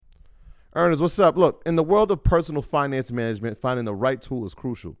Ernest, what's up? Look, in the world of personal finance management, finding the right tool is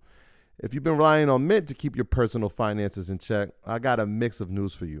crucial. If you've been relying on Mint to keep your personal finances in check, I got a mix of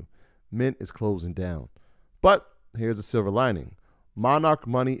news for you. Mint is closing down. But here's a silver lining. Monarch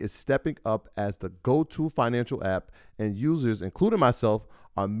Money is stepping up as the go-to financial app, and users, including myself,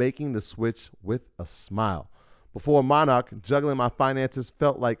 are making the switch with a smile. Before Monarch, juggling my finances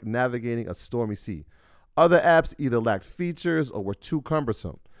felt like navigating a stormy sea. Other apps either lacked features or were too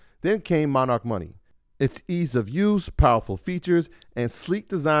cumbersome. Then came Monarch Money. Its ease of use, powerful features, and sleek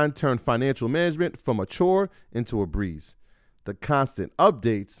design turned financial management from a chore into a breeze. The constant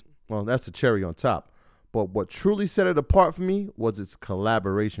updates, well, that's the cherry on top. But what truly set it apart for me was its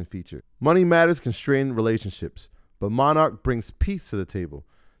collaboration feature. Money matters constrain relationships, but Monarch brings peace to the table.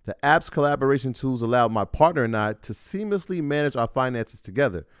 The app's collaboration tools allow my partner and I to seamlessly manage our finances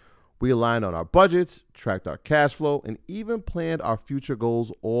together. We aligned on our budgets, tracked our cash flow, and even planned our future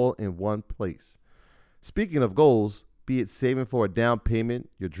goals all in one place. Speaking of goals, be it saving for a down payment,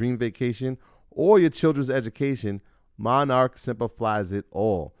 your dream vacation, or your children's education, Monarch simplifies it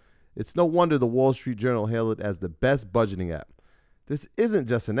all. It's no wonder the Wall Street Journal hailed it as the best budgeting app. This isn't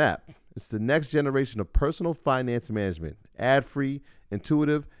just an app. It's the next generation of personal finance management, ad-free,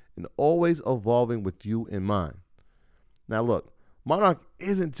 intuitive, and always evolving with you in mind. Now look, Monarch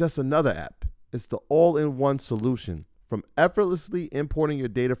isn't just another app. It's the all-in-one solution. From effortlessly importing your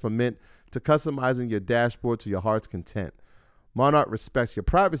data from Mint to customizing your dashboard to your heart's content. Monarch respects your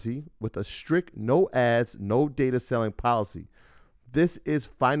privacy with a strict no ads, no data selling policy. This is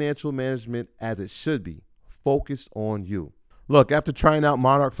financial management as it should be, focused on you. Look, after trying out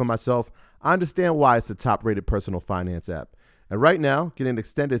Monarch for myself, I understand why it's the top-rated personal finance app. And right now, get an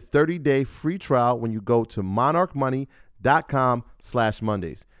extended 30-day free trial when you go to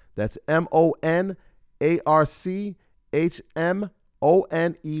monarchmoney.com/Mondays. That's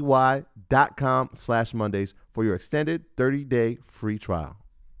monarchmoney.com/Mondays for your extended 30-day free trial.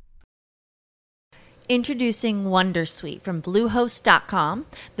 Introducing Wondersuite from Bluehost.com,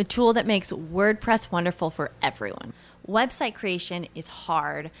 the tool that makes WordPress wonderful for everyone. Website creation is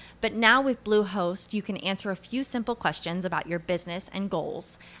hard, but now with Bluehost, you can answer a few simple questions about your business and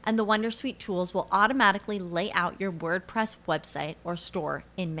goals, and the Wondersuite tools will automatically lay out your WordPress website or store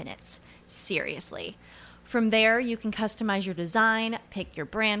in minutes. Seriously. From there, you can customize your design, pick your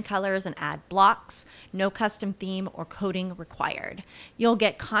brand colors, and add blocks. No custom theme or coding required. You'll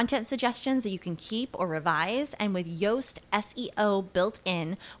get content suggestions that you can keep or revise, and with Yoast SEO built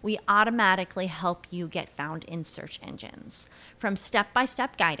in, we automatically help you get found in search engines. From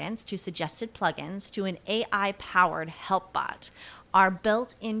step-by-step guidance to suggested plugins to an AI-powered help bot, our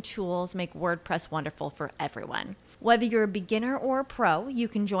built-in tools make WordPress wonderful for everyone. Whether you're a beginner or a pro, you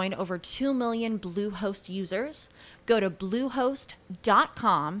can join over 2 million Bluehost users. Go to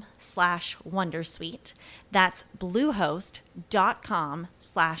bluehost.com/Wondersuite. That's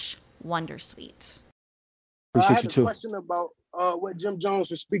bluehost.com/Wondersuite. I had a question about what Jim Jones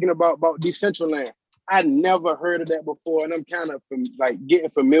was speaking about Decentraland. I'd never heard of that before, and I'm kind of getting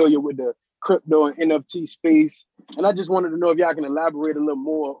familiar with the crypto and NFT space. And I just wanted to know if y'all can elaborate a little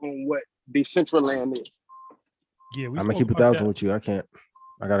more on what Decentraland is. Yeah, I'm gonna keep 1,000 with you. I can't.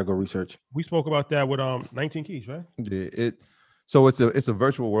 I gotta go research. We spoke about that with 19 Keys, right? Yeah, it's a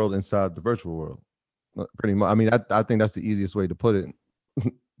virtual world inside the virtual world, pretty much. I mean, I think that's the easiest way to put it.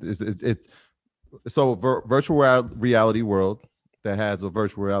 It's virtual reality world that has a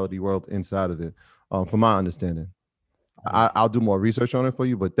virtual reality world inside of it. From my understanding, I'll do more research on it for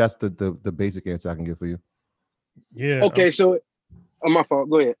you, but that's the basic answer I can give for you. Yeah. Okay, so my fault.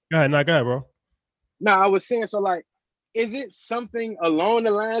 Go ahead. Go ahead, bro. No, I was saying, so is it something along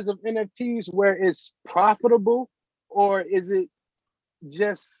the lines of NFTs where it's profitable, or is it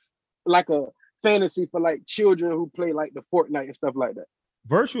just like a fantasy for children who play the Fortnite and stuff like that?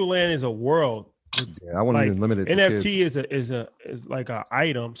 Virtual land is a world. Yeah, I wouldn't even limit it. NFT is like an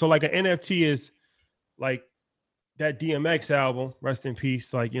item. So like an NFT is like that DMX album, rest in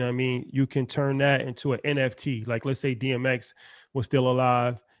peace. Like, you know what I mean? You can turn that into an NFT. Like, let's say DMX was still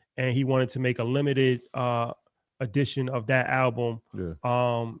alive and he wanted to make a limited edition of that album,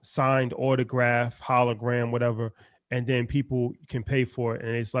 signed autograph, hologram, whatever. And then people can pay for it.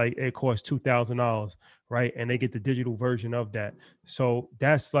 And it's like, it costs $2,000, right? And they get the digital version of that. So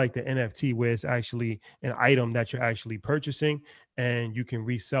that's like the NFT, where it's actually an item that you're actually purchasing and you can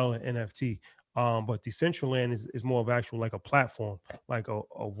resell an NFT. But Decentraland is more of actual like a platform, like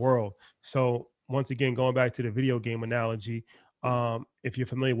a world. So once again, going back to the video game analogy, if you're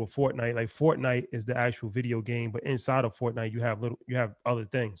familiar with Fortnite, like Fortnite is the actual video game, but inside of Fortnite, you have other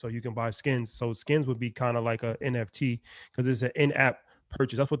things. So you can buy skins. So skins would be kind of like a NFT because it's an in-app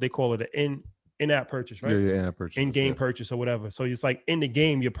purchase. That's what they call it, an in-app purchase, right? Yeah, in-app purchase. In-game purchase or whatever. So it's like in the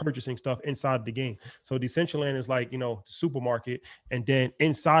game, you're purchasing stuff inside the game. So Decentraland is like, the supermarket. And then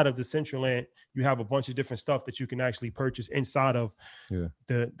inside of Decentraland, you have a bunch of different stuff that you can actually purchase inside of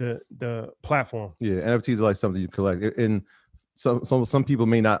the platform. Yeah, NFTs are like something you collect. And some people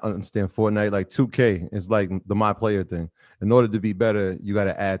may not understand Fortnite. Like 2K is like the My Player thing. In order to be better, you got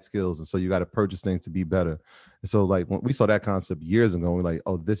to add skills. And so you got to purchase things to be better. And so like when we saw that concept years ago, we're like,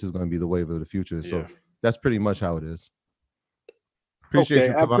 oh, this is going to be the wave of the future. Yeah. So that's pretty much how it is. Appreciate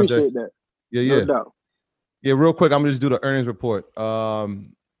you, Kavante. I appreciate that. Yeah. No doubt. Yeah, real quick, I'm going to just do the earnings report.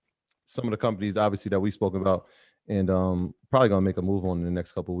 Some of the companies, obviously, that we've spoken about, and probably going to make a move on in the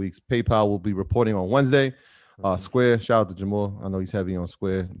next couple of weeks. PayPal will be reporting on Wednesday. Square, shout out to Jamal. I know he's heavy on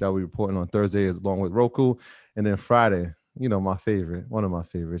Square. That will be reporting on Thursday along with Roku. And then Friday, my favorite, one of my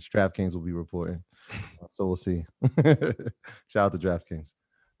favorites, DraftKings will be reporting. So we'll see. Shout out to DraftKings.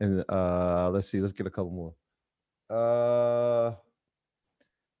 And let's see. Let's get a couple more.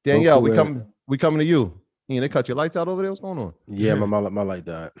 Danielle, Roku, we coming to you. Ian, they cut your lights out over there. What's going on? Yeah, my light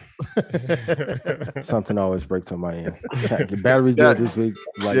died. Something always breaks on my end. The battery good this week.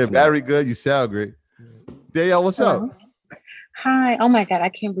 Battery good. You sound great. Danielle, what's up? Hi. Oh my God, I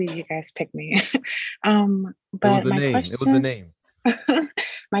can't believe you guys picked me. But it was the name.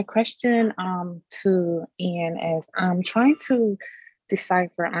 My question to Ian is I'm trying to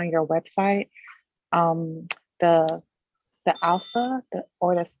decipher on your website the alpha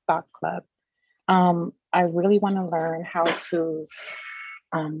or the stock club. I really want to learn how to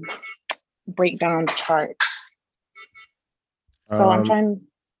break down charts. So I'm trying.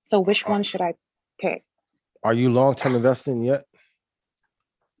 So which one should I pick? Are you long-term investing yet?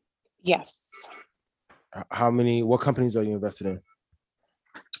 Yes. What companies are you invested in?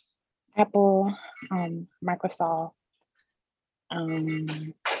 Apple, Microsoft,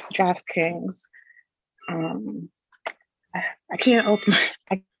 DraftKings. I can't open.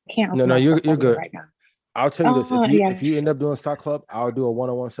 No, you're good right now. I'll tell you this: if you end up doing Stock Club, I'll do a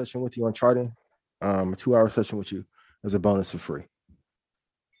one-on-one session with you on charting, a 2-hour session with you as a bonus for free.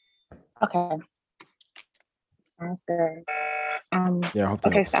 Okay. Sounds good. I hope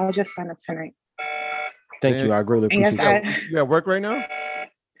okay, so I'll just sign up tonight. Thank you. I greatly appreciate that. You at work right now?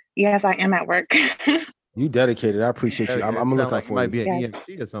 Yes, I am at work. You dedicated. I appreciate you. I'm gonna look out for you. Might be an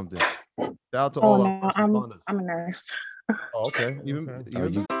EMT or something. Shout out to all our responders. I'm a nurse. Oh, okay. Even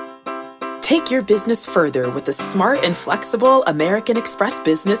Take your business further with the smart and flexible American Express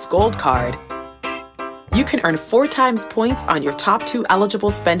Business Gold Card. You can earn 4 times points on your top 2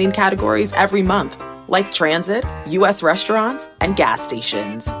 eligible spending categories every month, like transit, U.S. restaurants, and gas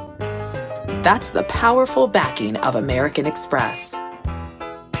stations. That's the powerful backing of American Express.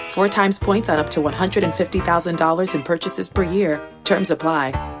 4 times points on up to $150,000 in purchases per year. Terms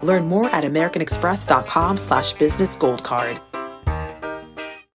apply. Learn more at americanexpress.com/businessgoldcard.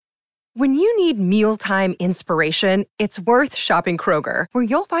 When you need mealtime inspiration, it's worth shopping Kroger, where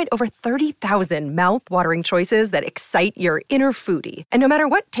you'll find over 30,000 mouth-watering choices that excite your inner foodie. And no matter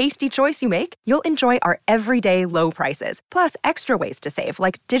what tasty choice you make, you'll enjoy our everyday low prices, plus extra ways to save,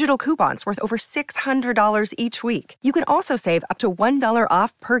 like digital coupons worth over $600 each week. You can also save up to $1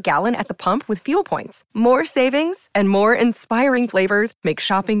 off per gallon at the pump with fuel points. More savings and more inspiring flavors make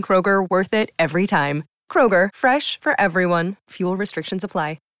shopping Kroger worth it every time. Kroger, fresh for everyone. Fuel restrictions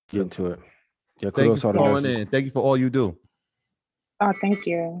apply. Get into it. Yeah, thank you for calling in. Thank you for all you do. Oh, thank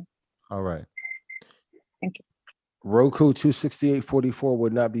you. All right. Thank you. Roku 268.44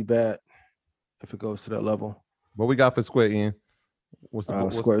 would not be bad if it goes to that level. What we got for Square, Ian?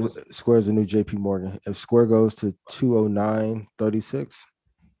 Square is the new JP Morgan. If Square goes to 209.36,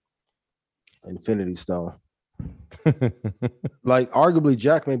 Infinity Stone. Like arguably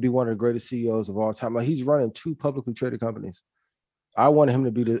Jack may be one of the greatest CEOs of all time. Like he's running 2 publicly traded companies. I wanted him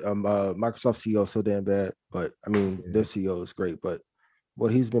to be the Microsoft CEO so damn bad, but I mean, their CEO is great. But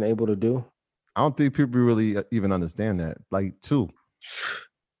what he's been able to do, I don't think people really even understand that. Like 2,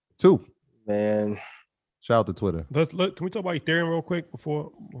 man. Shout out to Twitter. Let's look. Can we talk about Ethereum real quick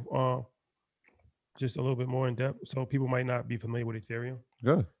before, just a little bit more in depth, so people might not be familiar with Ethereum.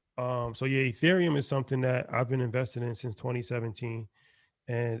 Good. So yeah, Ethereum is something that I've been invested in since 2017,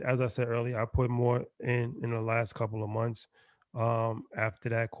 and as I said earlier, I put more in the last couple of months. After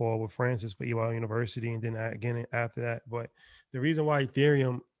that call with Francis for EY University, and then again after that. But the reason why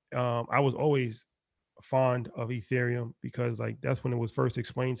Ethereum, I was always fond of Ethereum because like that's when it was first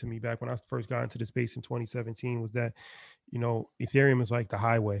explained to me back when I first got into the space in 2017, was that Ethereum is like the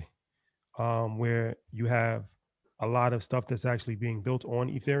highway, where you have a lot of stuff that's actually being built on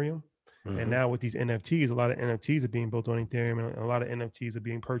Ethereum, And now with these NFTs, a lot of NFTs are being built on Ethereum, and a lot of NFTs are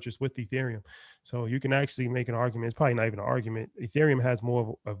being purchased with Ethereum. So you can actually make an argument. It's probably not even an argument. Ethereum has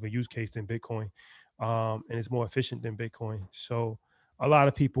more of a use case than Bitcoin, and it's more efficient than Bitcoin. So a lot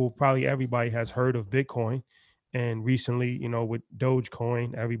of people, probably everybody has heard of Bitcoin. And recently, with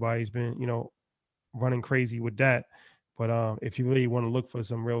Dogecoin, everybody's been, running crazy with that. But if you really want to look for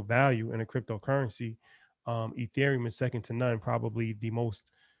some real value in a cryptocurrency, Ethereum is second to none, probably the most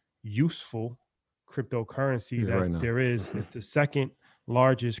useful cryptocurrency that there is. It's the second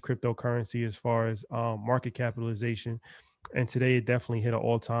largest cryptocurrency as far as market capitalization. And today it definitely hit an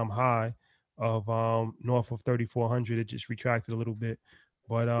all-time high of north of 3,400. It just retracted a little bit.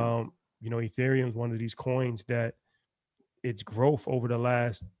 But, Ethereum is one of these coins that its growth over the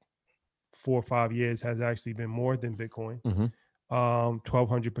last 4 or 5 years has actually been more than Bitcoin.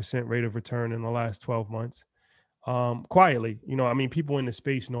 1,200% rate of return in the last 12 months. Quietly, people in the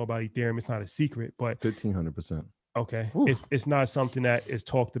space know about Ethereum. It's not a secret, but 1,500%. Okay. It's not something that is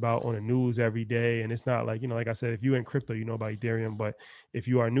talked about on the news every day. And it's not like, like I said, if you're in crypto, you know about Ethereum. But if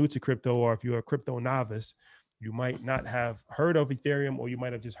you are new to crypto, or if you're a crypto novice, you might not have heard of Ethereum, or you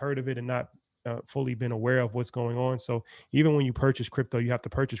might have just heard of it and not fully been aware of what's going on. So even when you purchase crypto, you have to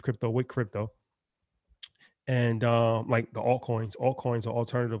purchase crypto with crypto. And like the altcoins are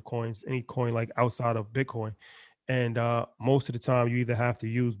alternative coins, any coin like outside of Bitcoin. And most of the time, you either have to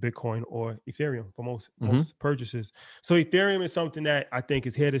use Bitcoin or Ethereum for most purchases. So Ethereum is something that I think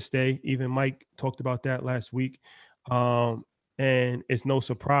is here to stay. Even Mike talked about that last week. And it's no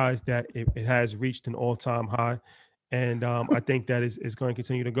surprise that it has reached an all-time high. And I think that is going to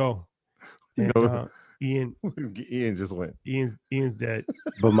continue to go. And Ian just went. Ian's dead.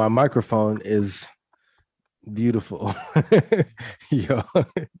 But my microphone is beautiful. Yo.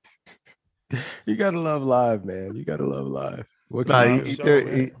 You gotta love live, man. You gotta love live.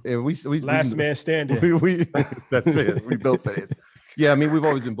 Last man standing. We that's it. We built for this. Yeah, we've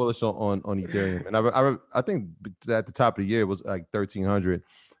always been bullish on Ethereum, and I think at the top of the year it was like 1,300,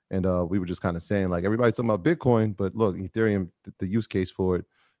 and we were just kind of saying like everybody's talking about Bitcoin, but look, Ethereum, the use case for it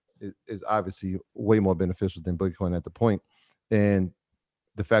is obviously way more beneficial than Bitcoin at the point, and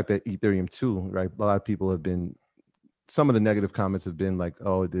the fact that Ethereum too, right? A lot of people have been. Some of the negative comments have been like,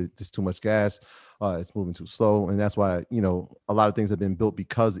 oh, there's too much gas, it's moving too slow. And that's why, a lot of things have been built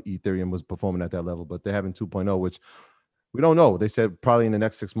because Ethereum was performing at that level, but they're having 2.0, which we don't know. They said probably in the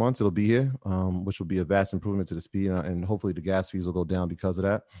next 6 months, it'll be here, which will be a vast improvement to the speed. And hopefully the gas fees will go down because of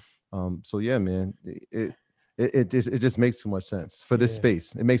that. So yeah, man, it just makes too much sense for this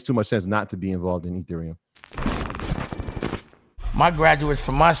space. It makes too much sense not to be involved in Ethereum. My graduates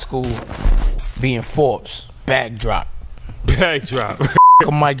from my school being Forbes, bag drop. Bag drop.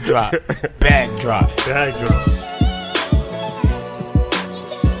 A mic drop. Bag drop. Bag drop.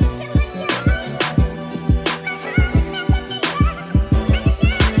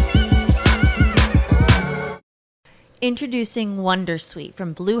 Introducing Wondersuite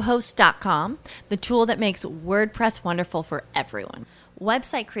from Bluehost.com, the tool that makes WordPress wonderful for everyone.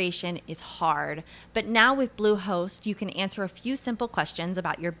 Website creation is hard, but now with Bluehost, you can answer a few simple questions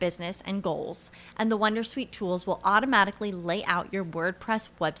about your business and goals, and the Wondersuite tools will automatically lay out your WordPress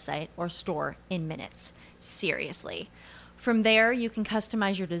website or store in minutes. Seriously. From there, you can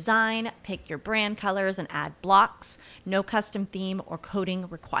customize your design, pick your brand colors, and add blocks. No custom theme or coding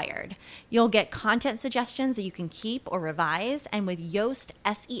required. You'll get content suggestions that you can keep or revise, and with Yoast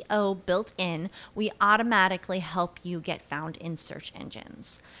SEO built in, we automatically help you get found in search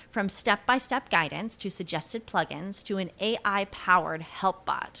engines. From step-by-step guidance to suggested plugins to an AI-powered help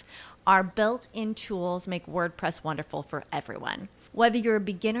bot, our built-in tools make WordPress wonderful for everyone. Whether you're a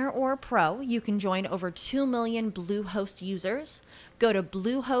beginner or a pro, you can join over 2 million Bluehost users. Go to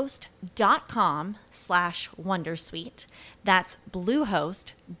bluehost.com/wondersuite. That's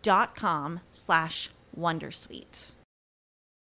bluehost.com/wondersuite.